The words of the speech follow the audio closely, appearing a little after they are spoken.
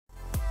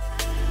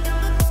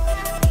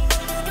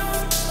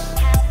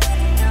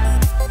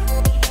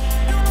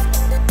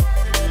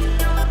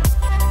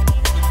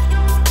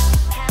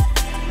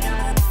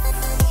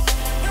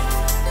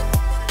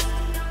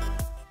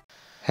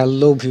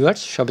Hello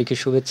viewers, সবাইকে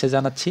শুভেচ্ছা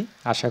জানাচ্ছি।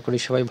 আশা করি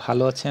সবাই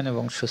ভালো আছেন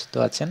এবং সুস্থ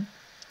আছেন।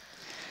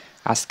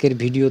 আজকের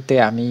ভিডিওতে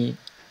আমি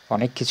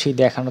অনেক কিছুই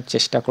দেখানোর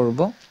চেষ্টা করব।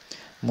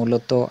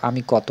 মূলত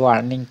আমি কত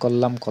আর্নিং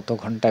করলাম, কত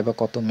ঘন্টায় বা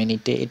কত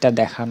মিনিটে, এটা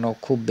দেখানো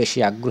খুব বেশি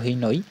আগ্রহী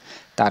নই।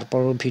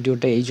 তারপরও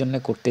ভিডিওটা এই জন্য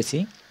করতেছি,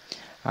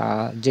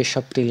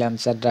 যেসব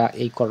ফ্রিল্যান্সাররা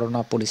এই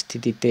করোনা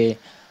পরিস্থিতিতে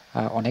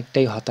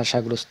অনেকটাই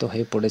হতাশাগ্রস্ত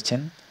হয়ে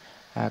পড়েছেন।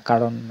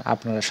 কারণ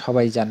আপনারা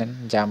সবাই জানেন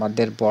যে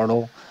আমাদের বড়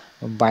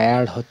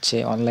বায়ার হচ্ছে,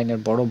 অনলাইনের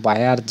বড়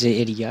বায়ার যে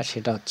এরিয়া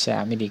সেটা হচ্ছে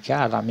আমেরিকা।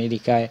 আর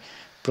আমেরিকায়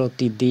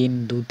প্রতিদিন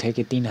 2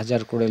 থেকে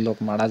 3,000 করে লোক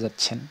মারা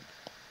যাচ্ছেন।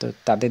 তো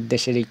তাদের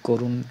দেশের এই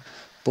করুণ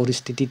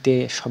পরিস্থিতিতে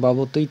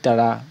স্বভাবতই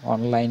তারা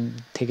অনলাইন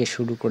থেকে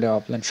শুরু করে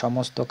অফলাইন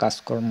সমস্ত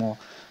কাজকর্ম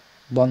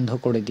বন্ধ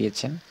করে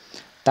দিয়েছেন।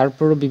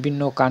 তারপরও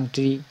বিভিন্ন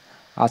কান্ট্রি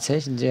আছে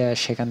যে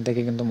সেখান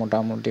থেকে কিন্তু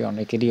মোটামুটি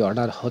অনেকেরই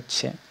অর্ডার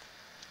হচ্ছে।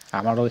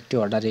 আমারও একটি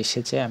অর্ডার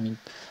এসেছে, আমি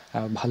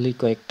ভালোই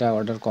কয়েকটা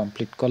অর্ডার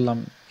কমপ্লিট করলাম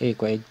এই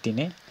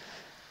কয়েকদিনে।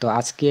 তো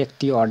আজকে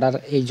একটি অর্ডার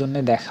এই জন্য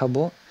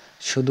দেখাবো,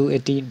 শুধু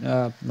এটি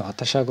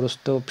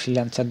হতাশাগ্রস্ত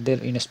ফ্রিল্যান্সারদের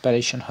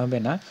ইন্সপিরেশন হবে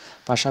না,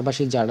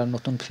 পাশাপাশি যারা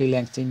নতুন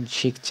ফ্রিল্যান্সিং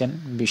শিখছেন,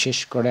 বিশেষ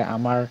করে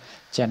আমার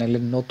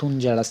চ্যানেলের নতুন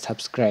যারা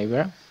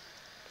সাবস্ক্রাইবার,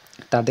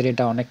 তাদের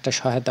এটা অনেকটা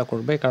সহায়তা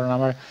করবে। কারণ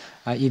আমার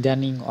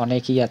ইদানিং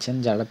অনেকেই আছেন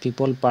যারা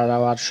পিপল পার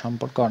আওয়ার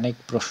সম্পর্কে অনেক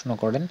প্রশ্ন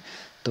করেন,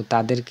 তো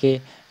তাদেরকে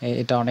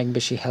এটা অনেক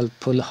বেশি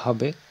হেল্পফুল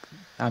হবে।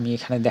 আমি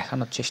এখানে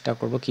দেখানোর চেষ্টা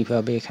করব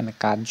কিভাবে এখানে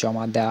কাজ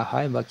জমা দেওয়া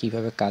হয় বা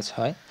কিভাবে কাজ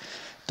হয়।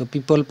 তো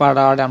পিপল পার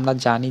আওয়ারে আমরা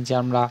জানি যে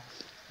আমরা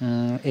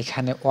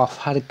এখানে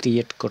অফার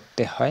ক্রিয়েট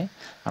করতে হয়।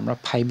 আমরা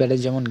ফাইবারে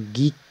যেমন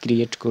গিগ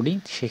ক্রিয়েট করি,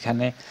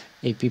 সেখানে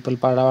এই পিপল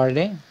পার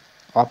আওয়ারে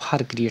অফার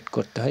ক্রিয়েট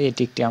করতে হয়।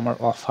 এটি একটি আমার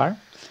অফার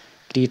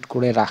ক্রিয়েট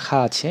করে রাখা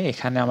আছে।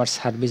 এখানে আমার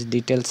সার্ভিস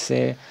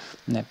ডিটেলসে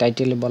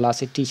টাইটেলে বলা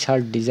আছে T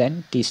shirt design,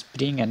 T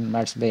spring and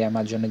March by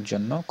অ্যামাজনের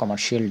জন্য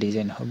কমার্শিয়াল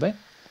ডিজাইন হবে।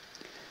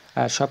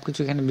 সব কিছু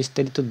এখানে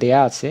বিস্তারিত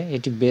দেয়া আছে।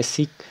 এটি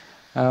বেসিক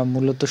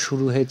মূলত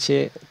শুরু হয়েছে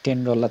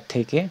 $10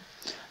 থেকে।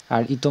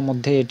 আর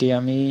ইতোমধ্যে এটি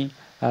আমি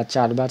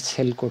 4 বার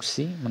সেল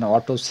করছি, মানে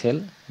অটো সেল,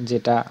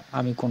 যেটা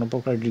আমি কোনো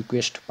প্রকার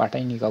রিকোয়েস্ট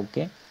পাঠাইনি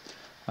কাউকে।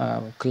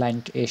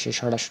 ক্লায়েন্ট এসে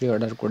সরাসরি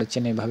অর্ডার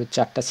করেছেন। এভাবে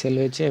 4টা সেল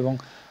হয়েছে এবং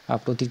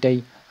প্রতিটাই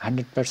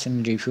 100%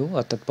 রিভিউ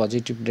অর্থাৎ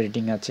পজিটিভ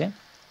রেটিং আছে।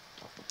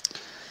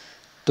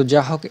 তো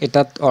যা হোক,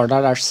 এটা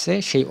অর্ডার আসছে,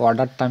 সেই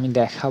অর্ডারটা আমি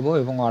দেখাবো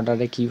এবং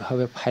অর্ডারে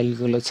কিভাবে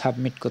ফাইলগুলো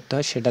সাবমিট করতে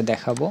হয় সেটা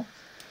দেখাবো।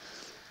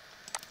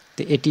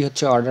 তো এটি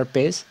হচ্ছে অর্ডার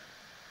পেজ।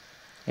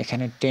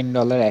 এখানে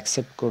 $10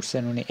 অ্যাকসেপ্ট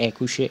করছেন উনি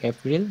 21শে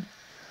এপ্রিল।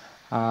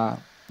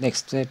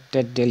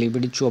 এক্সপেক্টেড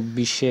ডেলিভারি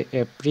 24শে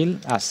এপ্রিল,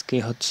 আজকে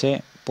হচ্ছে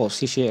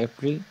 25শে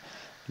এপ্রিল।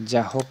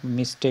 যা হোক,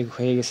 মিস্টেক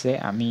হয়ে গেছে।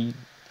 আমি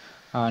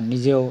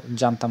নিজেও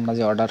জানতাম না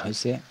যে অর্ডার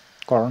হয়েছে।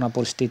 করোনা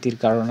পরিস্থিতির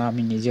কারণে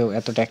আমি নিজেও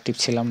এতটা অ্যাক্টিভ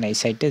ছিলাম না এই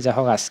সাইটে। যা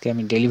হোক, আজকে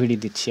আমি ডেলিভারি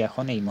দিচ্ছি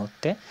এখন এই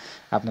মুহূর্তে,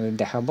 আপনাদের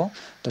দেখাবো।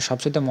 তো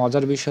সবচেয়ে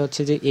মজার বিষয়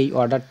হচ্ছে যে এই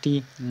অর্ডারটি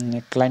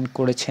ক্লায়েন্ট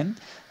করেছেন,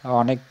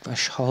 অনেক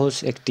সহজ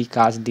একটি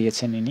কাজ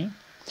দিয়েছেন ইনি।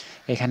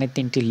 এখানে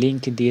 3টি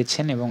লিঙ্ক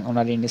দিয়েছেন এবং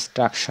ওনার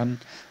ইনস্ট্রাকশন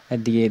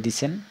দিয়ে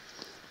দিয়েছেন।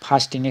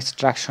 ফার্স্ট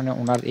ইনস্ট্রাকশনে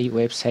ওনার এই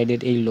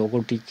ওয়েবসাইটের এই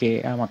লোগোটিকে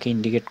আমাকে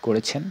ইন্ডিকেট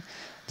করেছেন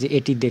যে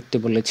এটি দেখতে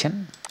বলেছেন।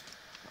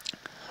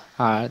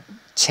 আর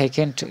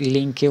সেকেন্ড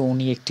লিঙ্কে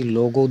উনি একটি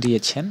লোগো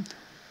দিয়েছেন,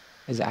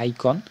 এই যে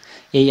আইকন,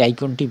 এই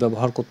আইকনটি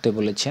ব্যবহার করতে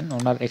বলেছেন।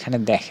 ওনার এখানে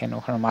দেখেন,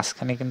 ওখানে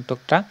মাঝখানে কিন্তু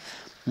একটা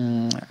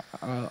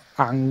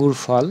আঙ্গুর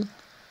ফল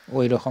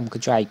ওই রকম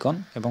কিছু আইকন,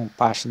 এবং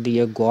পাশ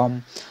দিয়ে গম,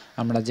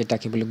 আমরা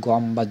যেটাকে বলি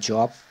গম বা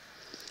জব,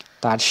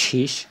 তার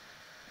শীষ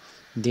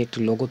দিয়ে একটি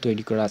লোগো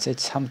তৈরি করা আছে।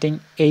 সামথিং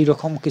এই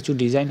রকম কিছু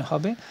ডিজাইন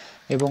হবে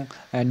এবং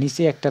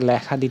নিচে একটা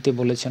লেখা দিতে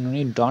বলেছেন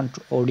উনি, ডোন্ট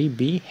ওরি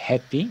বি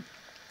হ্যাপি।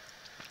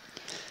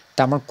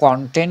 তা আমার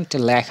কন্টেন্ট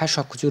লেখা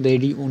সব কিছু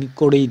রেডি উনি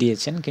করেই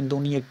দিয়েছেন, কিন্তু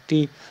উনি একটি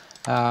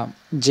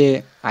যে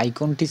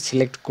আইকনটি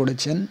সিলেক্ট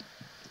করেছেন,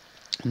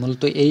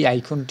 মূলত এই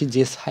আইকনটি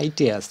যে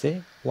সাইটে আছে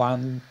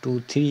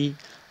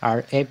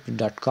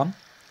 123rf.com,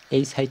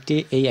 এই সাইটে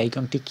এই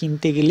আইকনটি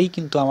কিনতে গেলেই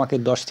কিন্তু আমাকে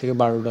 $10 থেকে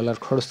 $12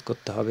 খরচ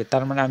করতে হবে।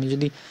 তার মানে আমি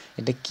যদি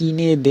এটা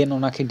কিনে দেন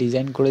ওনাকে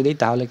ডিজাইন করে দিই,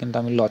 তাহলে কিন্তু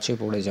আমি লসে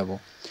পড়ে যাব।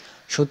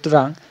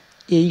 সুতরাং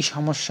এই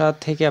সমস্যা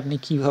থেকে আপনি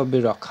কিভাবে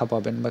রক্ষা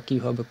পাবেন বা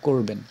কিভাবে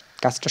করবেন,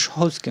 কাজটা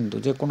সহজ, কিন্তু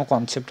যে কোনো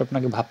কনসেপ্ট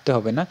আপনাকে ভাবতে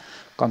হবে না,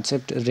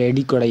 কনসেপ্ট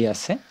রেডি করাই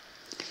আছে।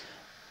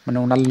 মানে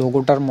ওনার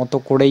লোগোটার মতো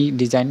করেই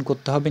ডিজাইন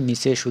করতে হবে,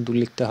 নিচে শুধু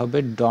লিখতে হবে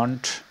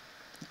ডোন্ট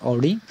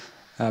ওরি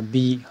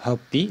বি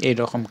হ্যাপি,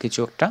 এইরকম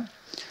কিছু একটা।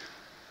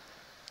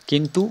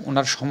 কিন্তু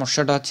ওনার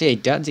সমস্যাটা হচ্ছে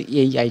এইটা যে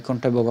এই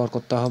আইকনটা ব্যবহার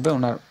করতে হবে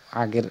ওনার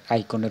আগের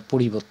আইকনের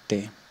পরিবর্তে।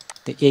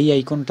 তো এই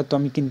আইকনটা তো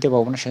আমি কিনতে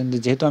পাবো না,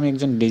 যেহেতু আমি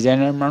একজন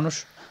ডিজাইনার মানুষ,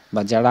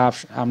 বা যারা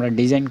আমরা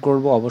ডিজাইন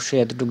করব অবশ্যই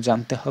এতটুকু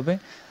জানতে হবে।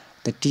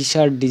 তো টি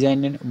শার্ট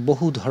ডিজাইনের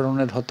বহু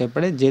ধরনের হতে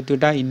পারে, যেহেতু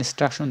এটা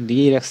ইনস্ট্রাকশন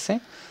দিয়েই রাখছে,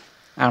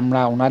 আমরা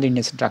ওনার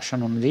ইনস্ট্রাকশন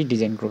অনুযায়ী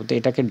ডিজাইন করব। তো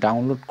এটাকে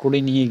ডাউনলোড করে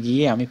নিয়ে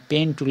গিয়ে আমি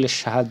পেন টুলের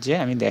সাহায্যে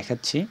আমি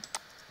দেখাচ্ছি।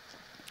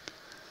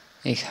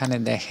 এখানে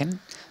দেখেন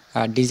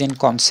ডিজাইন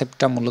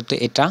কনসেপ্টটা মূলত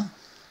এটা,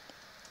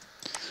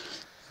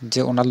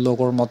 যে ওনার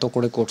লোগোর মতো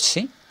করে করছি।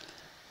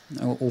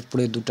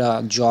 উপরে দুটা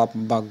জব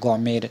বা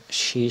গমের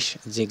শীষ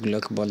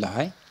যেগুলোকে বলা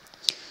হয়,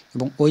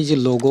 এবং ওই যে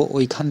লোগো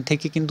ওইখান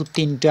থেকে কিন্তু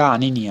তিনটা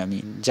আনিনি আমি,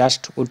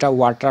 জাস্ট ওটা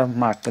ওয়াটার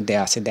মার্ক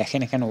দেয়া আছে, দেখেন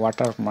এখানে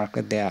ওয়াটার মার্ক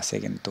দেয়া আছে,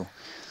 কিন্তু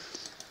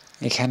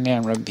এখানে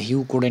আমরা ভিউ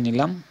করে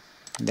নিলাম,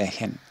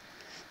 দেখেন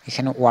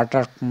এখানে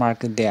ওয়াটার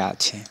মার্ক দেয়া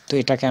আছে। তো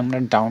এটাকে আমরা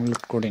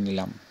ডাউনলোড করে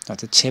নিলাম,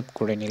 অর্থাৎ সেভ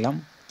করে নিলাম।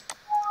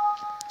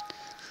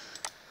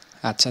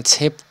 আচ্ছা,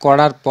 সেভ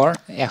করার পর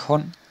এখন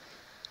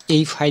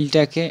এই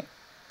ফাইলটাকে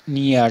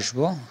নিয়ে আসব,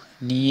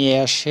 নিয়ে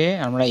এসে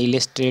আমরা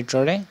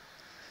ইলাস্ট্রেটরে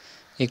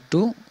একটু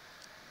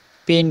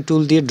পেন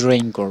টুল দিয়ে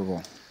ড্রয়িং করব,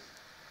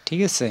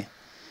 ঠিক আছে।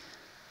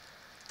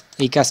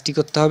 এই কাজটি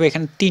করতে হবে।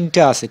 এখানে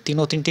তিনটা আছে,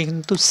 তিনটে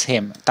কিন্তু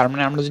সেম, তার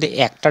মানে আমরা যদি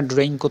একটা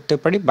ড্রয়িং করতে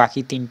পারি বাকি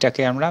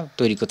তিনটাকে আমরা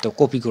তৈরি করতে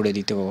কপি করে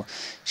দিতে পারবো।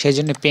 সেই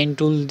জন্য পেন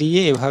টুল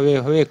দিয়ে এভাবে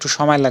এভাবে একটু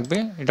সময় লাগবে,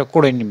 এটা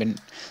করে নেবেন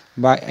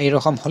বা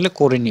এরকম হলে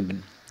করে নেবেন।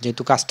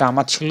 যেহেতু কাজটা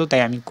আমার ছিল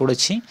তাই আমি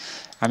করেছি,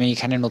 আমি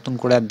এখানে নতুন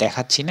করে আর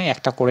দেখাচ্ছি না।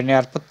 একটা করে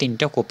নেওয়ার পর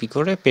তিনটা কপি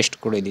করে পেস্ট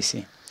করে দিছি।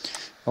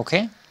 ওকে,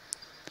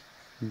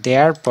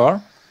 দেওয়ার পর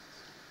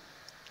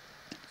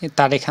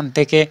তার এখান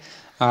থেকে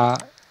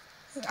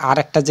আর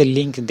একটা যে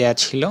লিঙ্ক দেয়া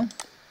ছিল,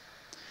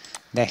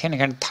 দেখেন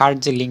এখানে থার্ড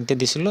যে লিঙ্কটা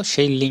দিছিল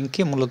সেই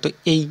লিঙ্কে মূলত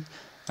এই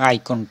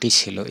আইকনটি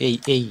ছিল,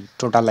 এই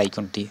টোটাল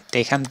আইকনটি। তো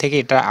এখান থেকে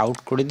এটা আউট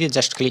করে দিয়ে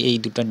জাস্ট খালি এই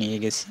দুটো নিয়ে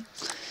গেছি,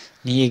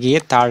 নিয়ে গিয়ে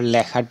তার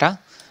লেখাটা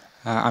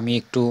আমি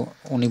একটু,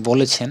 উনি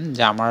বলেছেন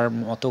যে আমার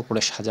মতো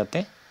করে সাজাতে,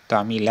 তো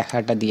আমি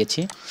লেখাটা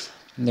দিয়েছি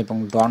এবং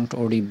ডোন্ট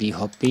ওরি বি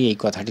হ্যাপি এই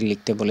কথাটি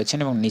লিখতে বলেছেন,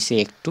 এবং নিচে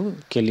একটু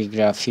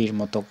ক্যালিগ্রাফির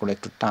মতো করে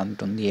একটু টান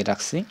দিয়ে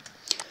রাখছি।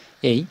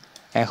 এই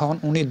এখন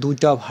উনি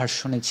দুইটা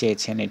ভার্সনে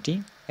চেয়েছেন এটি,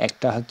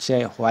 একটা হচ্ছে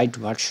হোয়াইট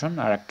ভার্সন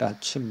আর একটা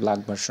হচ্ছে ব্ল্যাক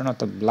ভার্সন,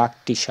 অর্থাৎ ব্ল্যাক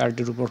টি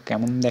শার্টের উপর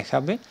কেমন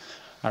দেখাবে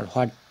আর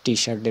হোয়াইট টি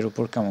শার্টের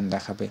উপর কেমন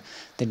দেখাবে।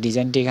 তো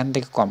ডিজাইনটি এখান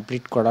থেকে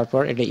কমপ্লিট করার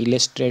পর এটা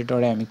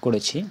ইলাস্ট্রেটরে আমি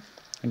করেছি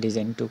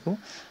ডিজাইনটুকু।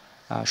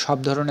 সব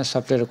ধরনের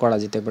সফটওয়্যারে করা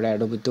যেতে পারে,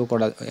 অ্যাডোবিতেও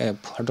করা,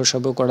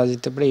 ফটোশপেও করা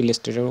যেতে পারে,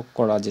 ইলাস্ট্রেটরেও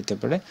করা যেতে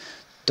পারে।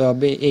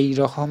 তবে এই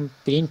রকম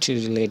প্রিন্ট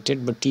রিলেটেড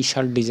বা টি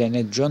শার্ট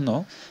ডিজাইনের জন্য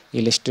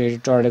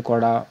ইলাস্ট্রেটরে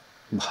করা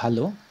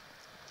ভালো।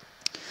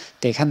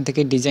 তো এখান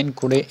থেকে ডিজাইন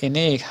করে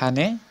এনে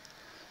এখানে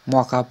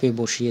মকআপে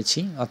বসিয়েছি,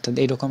 অর্থাৎ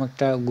এরকম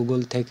একটা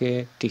গুগল থেকে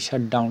টি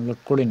শার্ট ডাউনলোড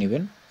করে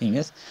নেবেন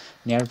ইমেজ,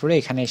 নেওয়ার পরে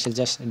এখানে এসে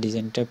জাস্ট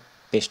ডিজাইনটা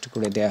পেস্ট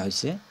করে দেওয়া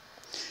হয়েছে,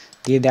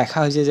 দিয়ে দেখা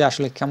হয়েছে যে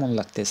আসলে কেমন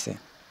লাগতেছে।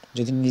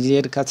 যদি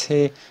নিজের কাছে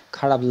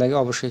খারাপ লাগে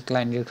অবশ্যই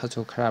ক্লায়েন্টের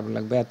কাছেও খারাপ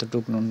লাগবে,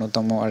 এতটুকু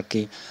ন্যূনতম আর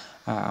কি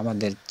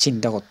আমাদের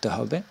চিন্তা করতে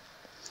হবে।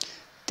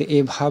 তো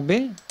এভাবে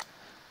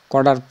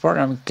করার পর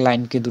আমি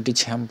ক্লায়েন্টকে দুটি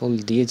স্যাম্পল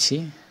দিয়েছি,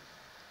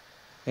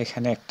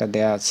 এখানে একটা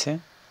দেয়া আছে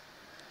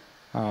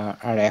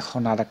আর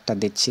এখন আর একটা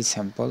দিচ্ছি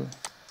স্যাম্পল।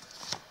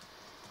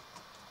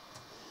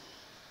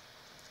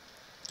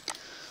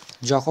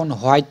 যখন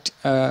হোয়াইট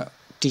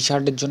টি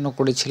শার্টের জন্য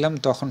করেছিলাম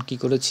তখন কি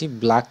করেছি,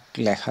 ব্ল্যাক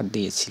লেখা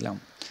দিয়েছিলাম,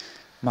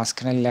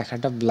 মাঝখানের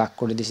লেখাটা ব্ল্যাক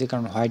করে দিয়েছি,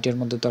 কারণ হোয়াইটের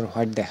মধ্যে তো আর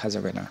হোয়াইট দেখা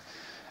যাবে না।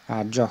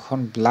 আর যখন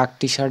ব্ল্যাক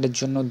টি শার্টের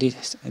জন্য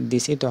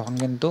দিছি তখন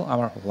কিন্তু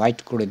আমার হোয়াইট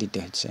করে দিতে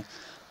হচ্ছে,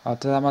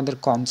 অর্থাৎ আমাদের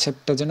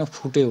কনসেপ্টটা যেন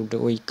ফুটে ওঠে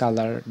ওই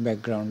কালার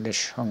ব্যাকগ্রাউন্ডের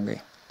সঙ্গে।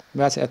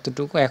 ব্যাস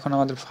এতটুকু। এখন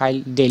আমাদের ফাইল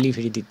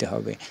ডেলিভারি দিতে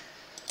হবে।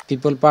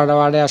 পিপল পার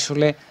আওয়ারে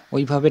আসলে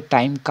ওইভাবে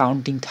টাইম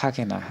কাউন্টিং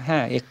থাকে না,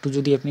 হ্যাঁ, একটু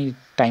যদি আপনি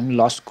টাইম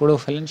লস করেও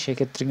ফেলেন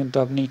সেক্ষেত্রে কিন্তু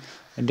আপনি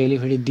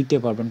ডেলিভারি দিতে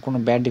পারবেন, কোনো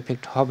ব্যাড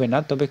ইফেক্ট হবে না।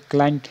 তবে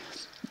ক্লায়েন্ট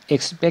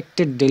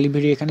এক্সপেক্টেড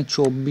ডেলিভারি এখানে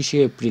 24শে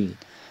এপ্রিল,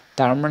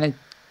 তার মানে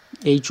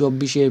এই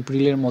 24শে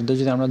এপ্রিলের মধ্যে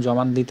যদি আমরা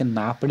জমা দিতে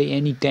না পারি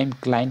এনি টাইম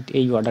ক্লায়েন্ট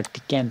এই অর্ডারটি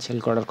ক্যান্সেল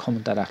করার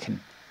ক্ষমতা রাখেন।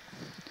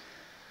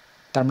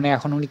 তার মানে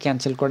এখন উনি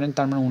ক্যান্সেল করেন,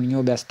 তার মানে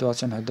উনিও ব্যস্ত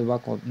আছেন হয়তো বা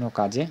কোনো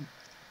কাজে।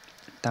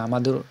 তা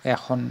আমাদের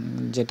এখন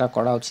যেটা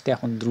করা উচিত,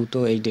 এখন দ্রুত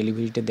এই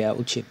ডেলিভারিটা দেওয়া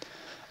উচিত।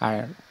 আর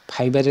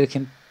ফাইবারের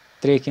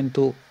ক্ষেত্রে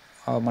কিন্তু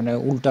মানে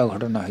উল্টা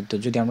ঘটনা হইতো,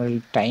 যদি আমরা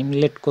টাইম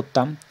লেট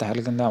করতাম তাহলে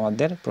কিন্তু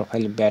আমাদের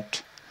প্রোফাইল ব্যাড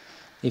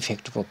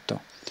ইফেক্ট পড়তো।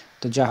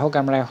 তো যা হোক,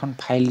 আমরা এখন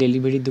ফাইল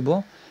ডেলিভারি দেব।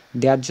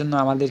 দেওয়ার জন্য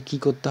আমাদের কি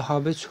করতে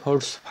হবে,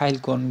 সোর্স ফাইল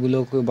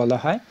কোনগুলোকে বলা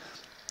হয়,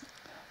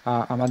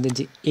 আমাদের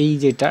যে এই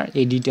যেটা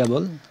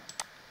এডিটেবল,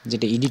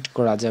 যেটা এডিট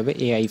করা যাবে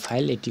এআই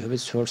ফাইল, এটি হবে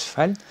সোর্স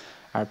ফাইল।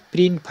 আর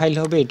প্রিন্ট ফাইল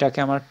হবে, এটাকে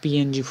আমার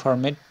পিএনজি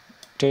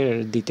ফরম্যাটের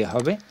দিতে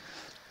হবে,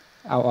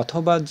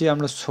 অথবা যে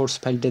আমরা সোর্স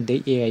ফাইলটা দিই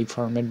এআই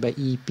ফরম্যাট বা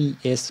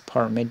ইপিএস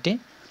ফরম্যাটে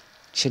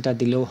সেটা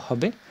দিলেও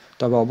হবে।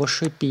 তবে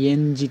অবশ্যই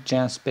পিএনজি,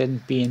 ট্রান্সপারেন্ট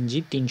পিএনজি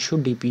 300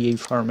 ডিপিআই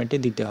ফরম্যাটে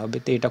দিতে হবে।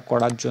 তো এটা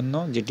করার জন্য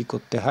যেটি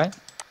করতে হয়,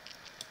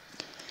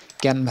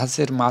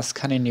 ক্যানভাসের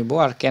মাঝখানে নেব।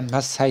 আর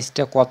ক্যানভাস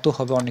সাইজটা কত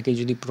হবে অনেকেই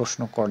যদি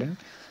প্রশ্ন করেন,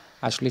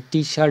 আসলে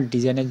টি শার্ট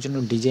ডিজাইনের জন্য,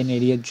 ডিজাইন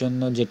এরিয়ার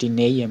জন্য যেটি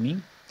নেই আমি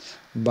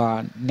বা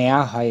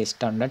নেওয়া হয়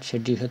স্ট্যান্ডার্ড,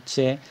 সেটি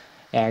হচ্ছে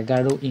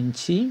 11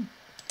 ইঞ্চি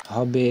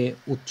হবে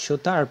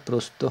উচ্চতা, আর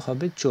প্রস্থ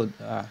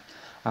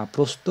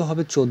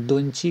হবে 14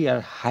 ইঞ্চি, আর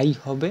হাই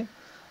হবে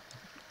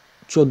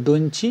 14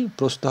 ইঞ্চি,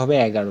 প্রস্থ হবে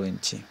 11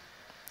 ইঞ্চি,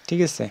 ঠিক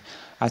আছে।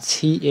 আর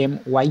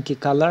সিএমওয়াইকে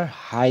কালার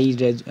হাই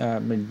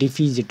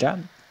ডিপি যেটা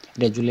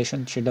রেজুলেশন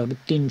সেটা হবে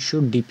 300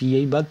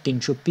 ডিপিআই বা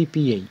 300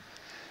 পিপিআই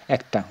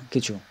একটা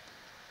কিছু।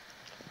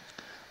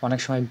 অনেক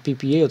সময়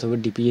পিপিএ অথবা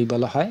ডিপিএ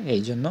বলা হয়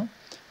এই জন্য।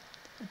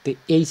 তো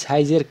এই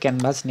সাইজের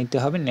ক্যানভাস নিতে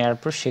হবে, নেওয়ার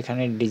পর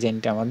সেখানে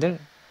ডিজাইনটা আমাদের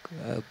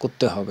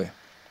করতে হবে।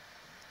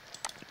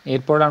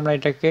 এরপর আমরা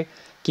এটাকে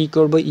কি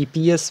করব,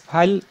 ইপিএস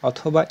ফাইল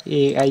অথবা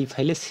এআই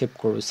ফাইলে সেভ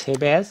করব, সেভ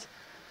অ্যাজ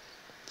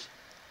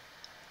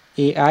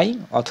এআই,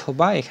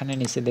 অথবা এখানে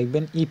নিচে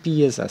দেখবেন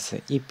ইপিএস আছে,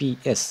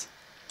 ইপিএস।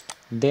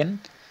 দেন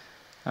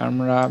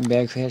আমরা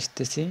ব্যাক হয়ে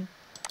আসতেছি,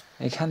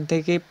 এখান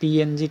থেকে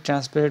পিএনজি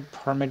ট্রান্সপারেন্ট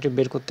ফরম্যাটে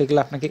বের করতে গেলে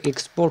আপনাকে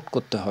এক্সপোর্ট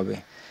করতে হবে।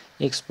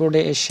 এক্সপোর্টে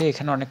এসে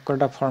এখানে অনেক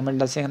কটা ফরম্যাট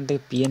আছে, এখান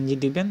থেকে পিএনজি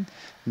দিবেন,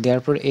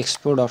 দেওয়ার পর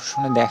এক্সপোর্ট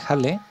অপশনে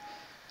দেখালে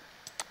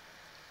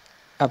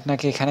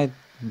আপনাকে এখানে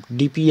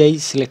ডিপিআই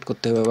সিলেক্ট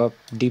করতে হবে, বা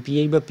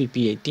ডিপিআই বা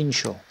পিপিআই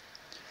 300,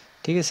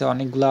 ঠিক আছে,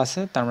 অনেকগুলো আছে,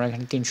 তার আমরা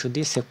এখানে 300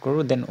 দিয়ে সেভ করব,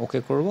 দেন ওকে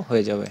করব,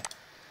 হয়ে যাবে।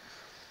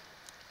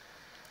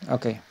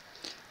 ওকে,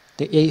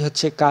 তো এই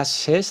হচ্ছে কাজ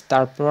শেষ।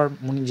 তারপর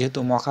উনি যেহেতু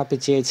মকআপে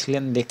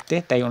চেয়েছিলেন দেখতে,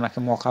 তাই ওনাকে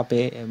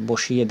মকআপে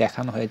বসিয়ে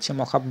দেখানো হয়েছে।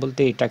 মকআপ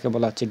বলতে এটাকে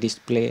বলা হচ্ছে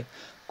ডিসপ্লে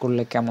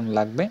করলে কেমন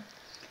লাগবে।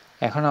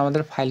 এখন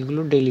আমাদের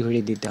ফাইলগুলো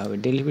ডেলিভারি দিতে হবে।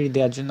 ডেলিভারি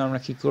দেওয়ার জন্য আমরা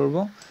কি করব,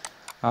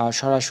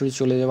 সরাসরি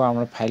চলে যাব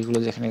আমরা ফাইলগুলো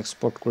যেখানে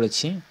এক্সপোর্ট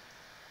করেছি।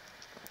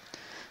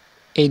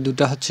 এই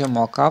দুটো হচ্ছে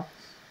মকআপ,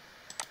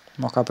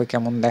 মকআপে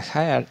কেমন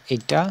দেখায়, আর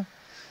এইটা,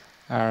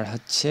 আর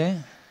হচ্ছে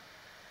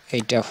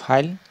এইটা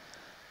ফাইল,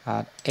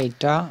 আর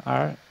এইটা,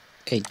 আর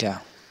এইটা।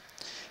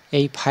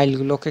 এই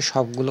ফাইলগুলোকে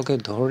সবগুলোকে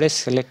ধরে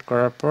সিলেক্ট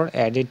করার পর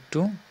অ্যাডেড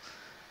টু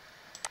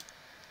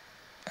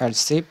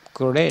অ্যাডসিপ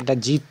করে এটা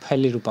জিপ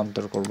ফাইলে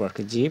রূপান্তর করব আর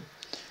কি। জিপ,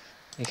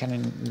 এখানে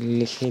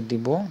লিখে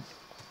দিব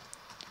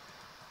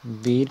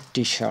বিট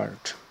টি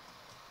শার্ট।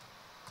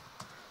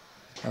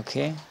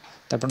 ওকে,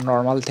 তারপর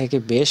নর্মাল থেকে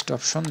বেস্ট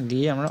অপশন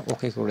দিয়ে আমরা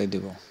ওকে করে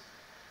দেব,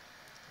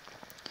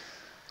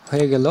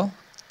 হয়ে গেল।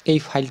 এই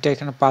ফাইলটা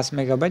এখানে 5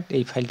 মেগাবাইট,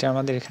 এই ফাইলটা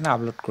আমাদের এখানে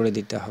আপলোড করে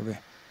দিতে হবে।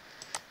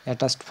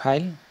 Attached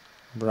file,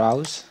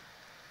 browse.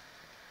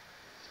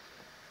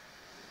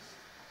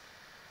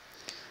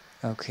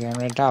 ওকে,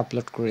 আমরা এটা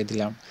আপলোড করে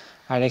দিলাম।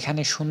 আর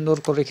এখানে সুন্দর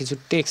করে কিছু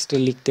টেক্সট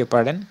লিখতে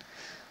পারেন,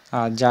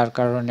 যার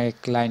কারণে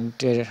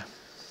ক্লায়েন্টের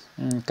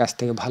কাছ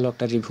থেকে ভালো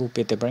একটা রিভিউ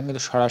পেতে পারেন।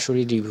 কিন্তু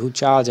সরাসরি রিভিউ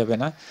চাওয়া যাবে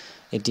না,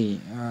 এটি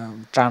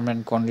টার্ম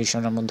অ্যান্ড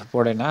কন্ডিশনের মধ্যে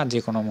পড়ে না, যে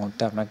কোনো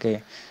মুহূর্তে আপনাকে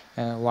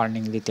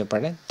ওয়ার্নিং দিতে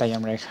পারে। তাই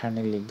আমরা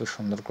এখানে লিখব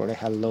সুন্দর করে,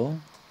 হ্যালো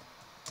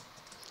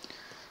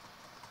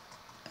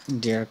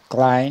ডিয়ার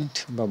ক্লায়েন্ট,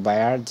 বা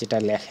বায়ার, যেটা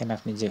লেখেন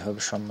আপনি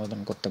যেভাবে সম্বোধন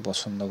করতে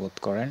পছন্দ বোধ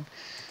করেন।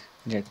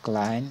 ডিয়ার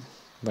ক্লায়েন্ট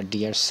বা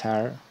dear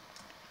sir,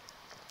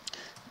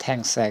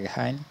 thanks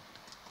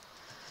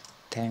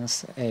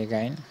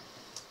again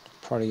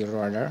for your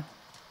order.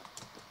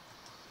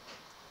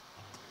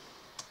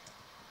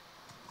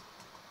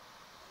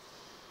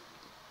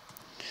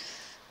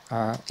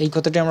 এই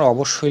কথাটি আমরা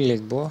অবশ্যই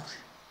লিখব,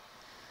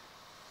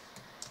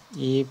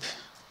 if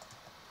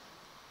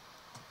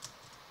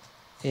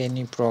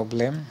any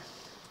problem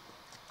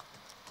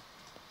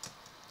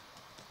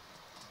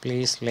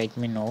please let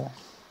me no,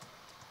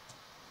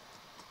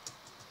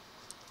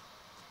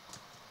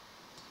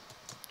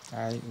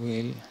 I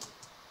will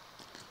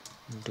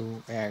do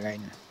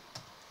again।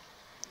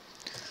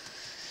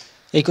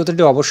 এই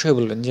কথাটি অবশ্যই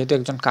বলবেন, যেহেতু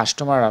একজন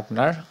কাস্টমার,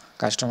 আপনার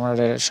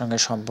কাস্টমারের সঙ্গে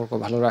সম্পর্ক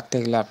ভালো রাখতে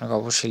গেলে আপনাকে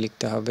অবশ্যই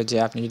লিখতে হবে যে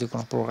আপনি যদি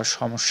কোনো প্রকার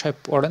সমস্যায়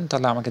পড়েন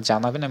তাহলে আমাকে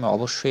জানাবেন, আমি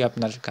অবশ্যই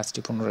আপনার কাজটি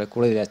পুনরায়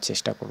করে দেওয়ার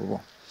চেষ্টা করব,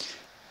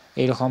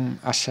 এইরকম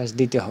আশ্বাস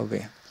দিতে হবে,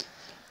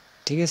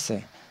 ঠিক আছে।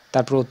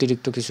 তারপর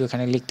অতিরিক্ত কিছু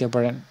এখানে লিখতে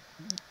পারেন,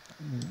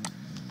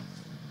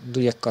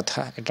 2-1 কথা,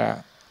 এটা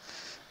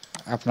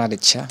আপনার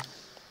ইচ্ছা।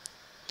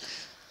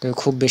 তো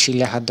খুব বেশি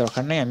লেখার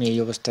দরকার নেই, আমি এই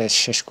অবস্থায়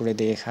শেষ করে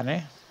দিই এখানে।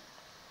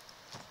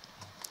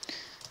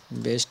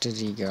 বেস্ট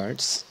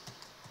রিগার্ডস,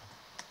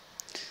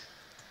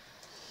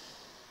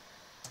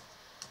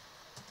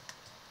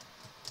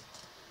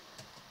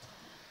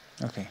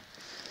 ওকে।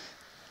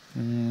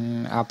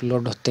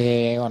 আপলোড হতে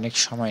অনেক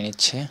সময়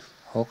নিচ্ছে,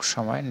 হোক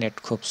সময়, নেট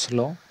খুব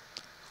স্লো।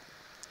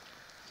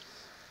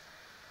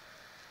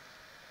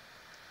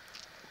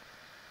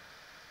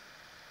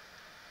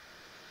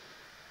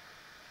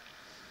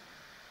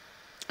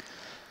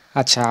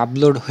 আচ্ছা,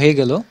 আপলোড হয়ে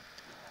গেল।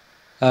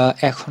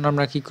 এখন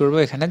আমরা কি করব,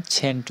 এখানে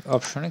সেন্ড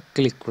অপশনে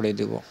ক্লিক করে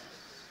দেব।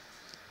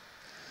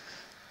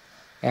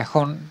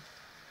 এখন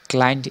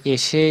ক্লায়েন্ট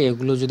এসে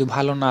এগুলো যদি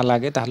ভালো না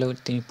লাগে তাহলে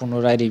তিনি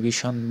পুনরায়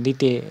রিভিশন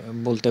দিতে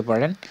বলতে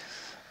পারেন,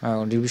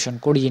 রিভিশন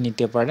করিয়ে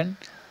নিতে পারেন,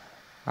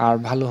 আর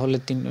ভালো হলে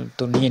তিনি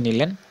তো নিয়ে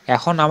নিলেন।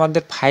 এখন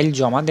আমাদের ফাইল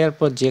জমা দেওয়ার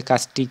পর যে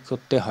কাজটি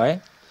করতে হয়,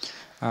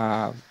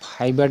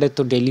 ফাইবারে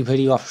তো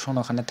ডেলিভারি অপশন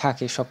ওখানে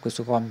থাকে, সব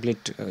কিছু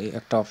কমপ্লিট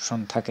একটা অপশন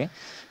থাকে,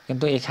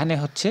 কিন্তু এখানে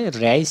হচ্ছে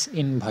রাইস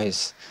ইনভয়েস।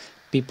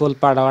 পিপল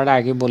পার আওয়ারে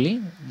আগে বলি,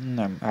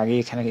 আগে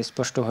এখানে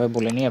স্পষ্টভাবে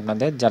বলে নিই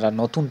আপনাদের যারা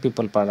নতুন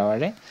পিপল পার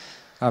আওয়ারে,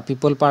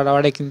 পিপল পার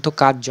আওয়ারে কিন্তু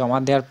কাজ জমা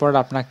দেওয়ার পর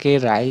আপনাকে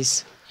রাইস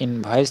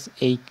ইনভয়েস,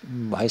 এই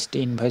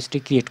ইনভয়েসটি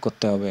ক্রিয়েট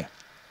করতে হবে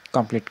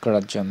কমপ্লিট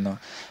করার জন্য,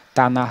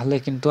 তা না হলে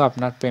কিন্তু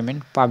আপনার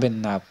পেমেন্ট পাবেন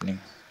না, আপনি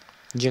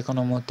যে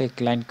কোনো মুহূর্তে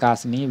ক্লায়েন্ট কাজ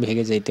নিয়ে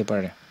ভেঙে যেতে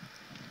পারে।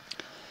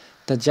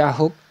 তা যা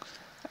হোক,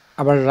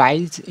 আবার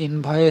রাইস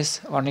ইনভয়েস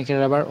অনেকের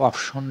আবার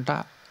অপশনটা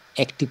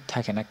অ্যাক্টিভ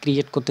থাকে না,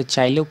 ক্রিয়েট করতে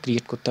চাইলেও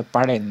ক্রিয়েট করতে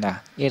পারেন না।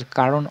 এর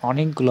কারণ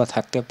অনেকগুলো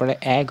থাকতে পারে।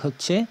 এক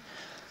হচ্ছে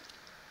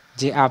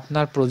যে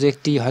আপনার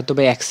প্রজেক্টটি হয়তো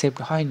বা অ্যাকসেপ্ট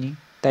হয়নি,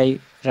 তাই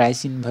রাইস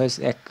ইনভয়েস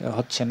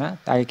হচ্ছে না।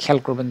 তাই খেয়াল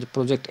করবেন যে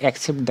প্রজেক্ট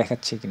অ্যাকসেপ্ট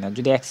দেখাচ্ছে কিনা।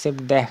 যদি অ্যাকসেপ্ট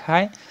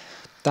দেখায়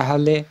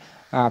তাহলে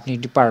আপনি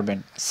এটি পারবেন।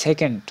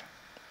 সেকেন্ড,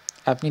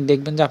 আপনি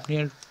দেখবেন যে আপনি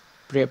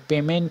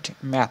পেমেন্ট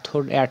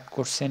মেথড অ্যাড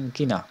করছেন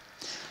কিনা।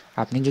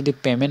 আপনি যদি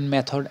পেমেন্ট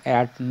মেথড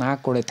অ্যাড না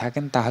করে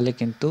থাকেন তাহলে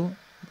কিন্তু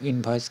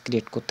ইনভয়েস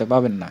ক্রিয়েট করতে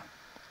পারবেন না।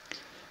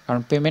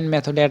 কারণ পেমেন্ট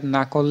মেথড অ্যাড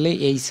না করলে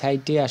এই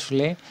সাইটে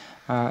আসলে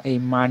এই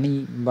মানি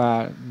বা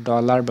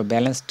ডলার বা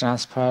ব্যালেন্স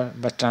ট্রান্সফার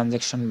বা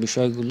ট্রানজ্যাকশন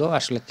বিষয়গুলো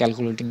আসলে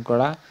ক্যালকুলেটিং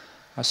করা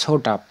সো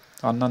টাফ।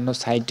 অন্যান্য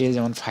সাইটে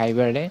যেমন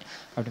ফাইবারে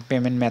আপনি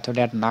পেমেন্ট মেথড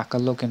অ্যাড না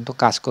করলেও কিন্তু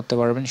কাজ করতে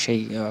পারবেন, সেই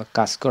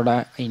কাজ করা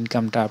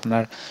ইনকামটা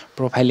আপনার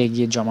প্রোফাইলে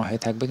গিয়ে জমা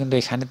হয়ে থাকবে। কিন্তু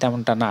এখানে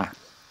তেমনটা না,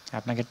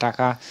 আপনাকে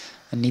টাকা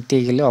নিতে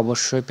গেলে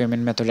অবশ্যই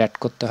পেমেন্ট মেথড অ্যাড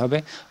করতে হবে।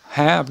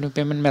 হ্যাঁ, আপনি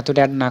পেমেন্ট মেথড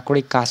অ্যাড না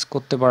করেই কাজ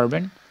করতে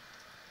পারবেন,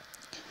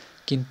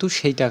 কিন্তু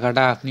সেই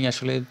টাকাটা আপনি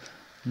আসলে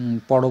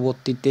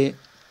পরবর্তীতে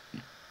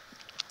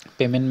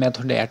পেমেন্ট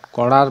মেথড অ্যাড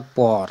করার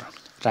পর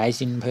রাইস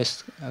ইনভেস্ট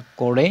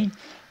করেই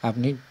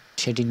আপনি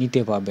সেটি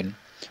নিতে পারবেন।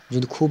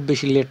 যদি খুব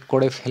বেশি লেট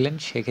করে ফেলেন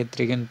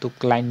সেক্ষেত্রে কিন্তু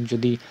ক্লায়েন্ট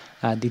যদি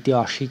দিতে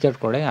অস্বীকার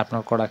করে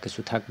আপনার করা কিছু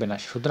থাকবে না।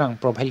 সুতরাং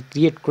প্রোফাইল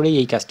ক্রিয়েট করেই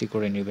এই কাজটি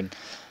করে নেবেন।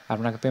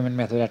 আপনাকে পেমেন্ট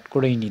মেথড অ্যাড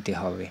করেই নিতে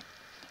হবে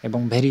এবং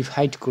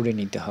ভেরিফাইড করে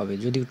নিতে হবে।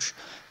 যদি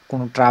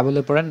কোনো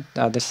ট্রাভেলে পড়েন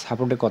তাদের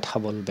সাপোর্টে কথা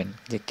বলবেন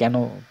যে কেন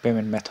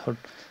পেমেন্ট মেথড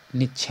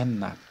নিচ্ছেন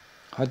না।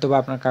 হয়তো বা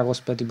আপনার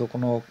কাগজপাতি বা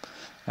কোনো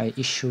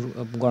ইস্যুর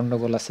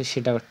গন্ডগোল আছে,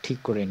 সেটা ঠিক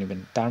করে নেবেন।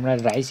 তার আমরা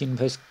রাইস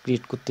ইনভয়েস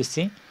ক্রিয়েট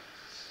করতেছি।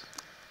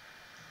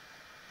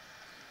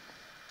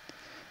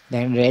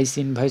 দেখেন রাইস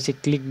ইনভয়েসে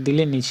ক্লিক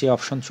দিলে নিচে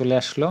অপশন চলে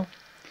আসলো।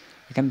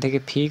 এখান থেকে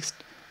ফিক্সড,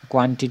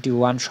 কোয়ান্টিটি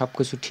 1 সব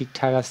কিছু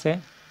ঠিকঠাক আছে।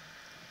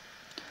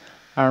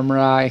 আর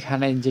আমরা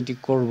এখানে যেটি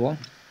করব,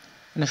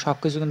 মানে সব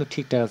কিছু কিন্তু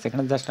ঠিকঠাক আছে।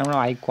 এখানে জাস্ট আমরা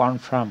আই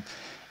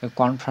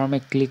কনফার্মে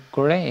ক্লিক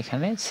করে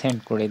এখানে সেন্ড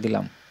করে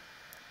দিলাম।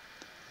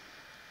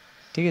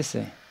 ঠিক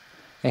আছে,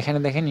 এখানে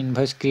দেখেন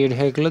ইনভয়েস ক্রিয়েট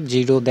হয়ে গেল,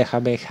 0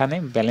 দেখাবে এখানে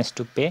ব্যালেন্স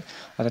টু পে,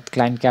 অর্থাৎ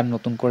ক্লায়েন্টকে আর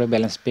নতুন করে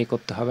ব্যালেন্স পে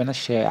করতে হবে না,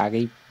 সে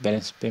আগেই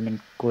ব্যালেন্স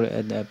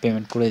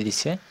পেমেন্ট করে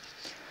দিছে।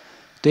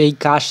 তো এই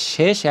কাজ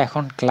শেষ।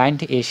 এখন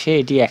ক্লায়েন্ট এসে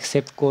এটি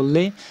অ্যাকসেপ্ট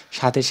করলে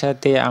সাথে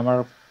সাথে আমার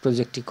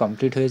প্রজেক্টটি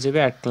কমপ্লিট হয়ে যাবে।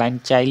 আর ক্লায়েন্ট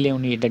চাইলে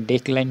উনি এটা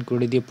ডেক্লাইন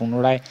করে দিয়ে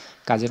পুনরায়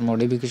কাজের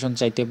মডিফিকেশন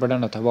চাইতে পারেন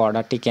অথবা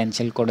অর্ডারটি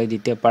ক্যান্সেল করে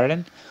দিতে পারেন।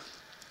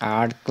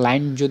 আর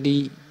ক্লায়েন্ট যদি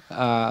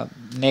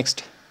নেক্সট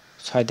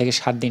 6 থেকে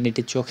 7 দিন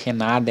এটি চোখে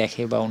না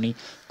দেখে বা উনি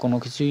কোনো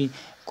কিছুই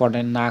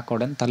না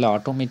করেন তাহলে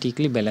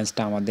অটোমেটিকলি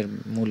ব্যালেন্সটা আমাদের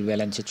মূল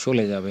ব্যালেন্সে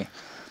চলে যাবে।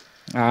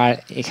 আর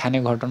এখানে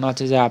ঘটনা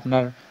হচ্ছে যে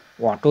আপনার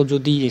অটো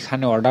যদি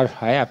এখানে অর্ডার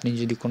হয়, আপনি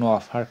যদি কোনো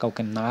অফার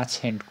কাউকে না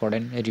সেন্ড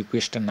করেন,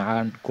 রিকোয়েস্ট না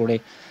করে,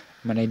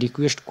 মানে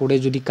রিকোয়েস্ট করে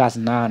যদি কাজ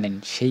না আনেন,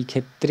 সেই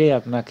ক্ষেত্রে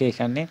আপনাকে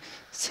এখানে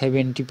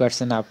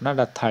 70% আপনার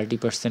আর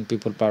 30%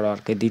 পিপল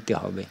পাওয়ারকে দিতে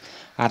হবে।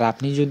 আর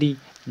আপনি যদি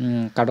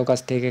কারো কাছ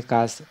থেকে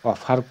কাজ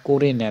অফার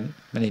করে নেন,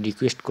 মানে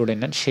রিকোয়েস্ট করে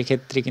নেন,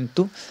 সেক্ষেত্রে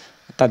কিন্তু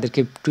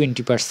তাদেরকে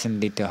 20%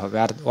 দিতে হবে।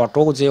 আর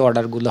অটো যে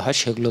অর্ডারগুলো হয়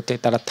সেগুলোতে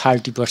তারা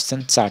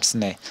 30% চার্জ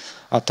নেয়,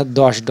 অর্থাৎ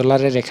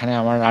 $10 এখানে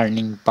আমার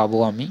আর্নিং পাবো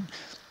আমি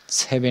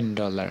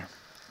 $7।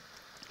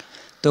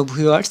 তো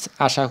ভিউয়ার্স,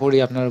 আশা করি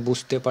আপনারা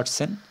বুঝতে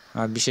পারছেন।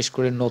 বিশেষ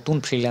করে নতুন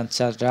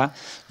ফ্রিল্যান্সাররা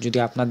যদি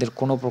আপনাদের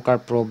কোনো প্রকার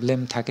প্রবলেম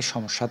থাকে,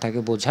 সমস্যা থাকে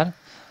বোঝার,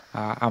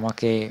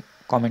 আমাকে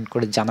কমেন্ট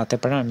করে জানাতে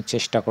পারেন, আমি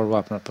চেষ্টা করব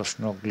আপনার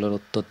প্রশ্নগুলোর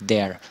উত্তর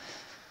দেওয়ার।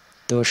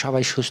 তো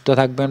সবাই সুস্থ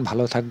থাকবেন,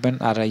 ভালো থাকবেন।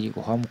 আর এই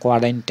হোম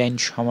কোয়ারেন্টাইন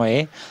সময়ে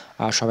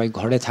সবাই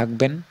ঘরে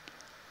থাকবেন,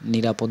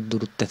 নিরাপদ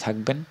দূরত্বে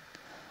থাকবেন।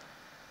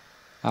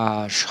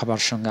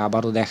 সবার সঙ্গে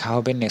আবারও দেখা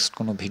হবে নেক্সট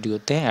কোনো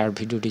ভিডিওতে। আর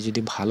ভিডিওটি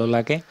যদি ভালো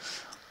লাগে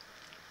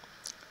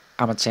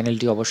আমার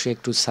চ্যানেলটি অবশ্যই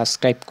একটু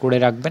সাবস্ক্রাইব করে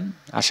রাখবেন।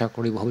 আশা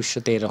করি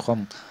ভবিষ্যতে এরকম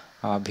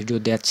ভিডিও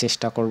দেওয়ার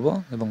চেষ্টা করব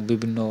এবং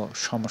বিভিন্ন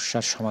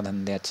সমস্যার সমাধান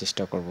দেওয়ার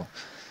চেষ্টা করব।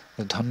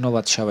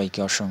 ধন্যবাদ সবাইকে,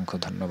 অসংখ্য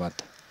ধন্যবাদ।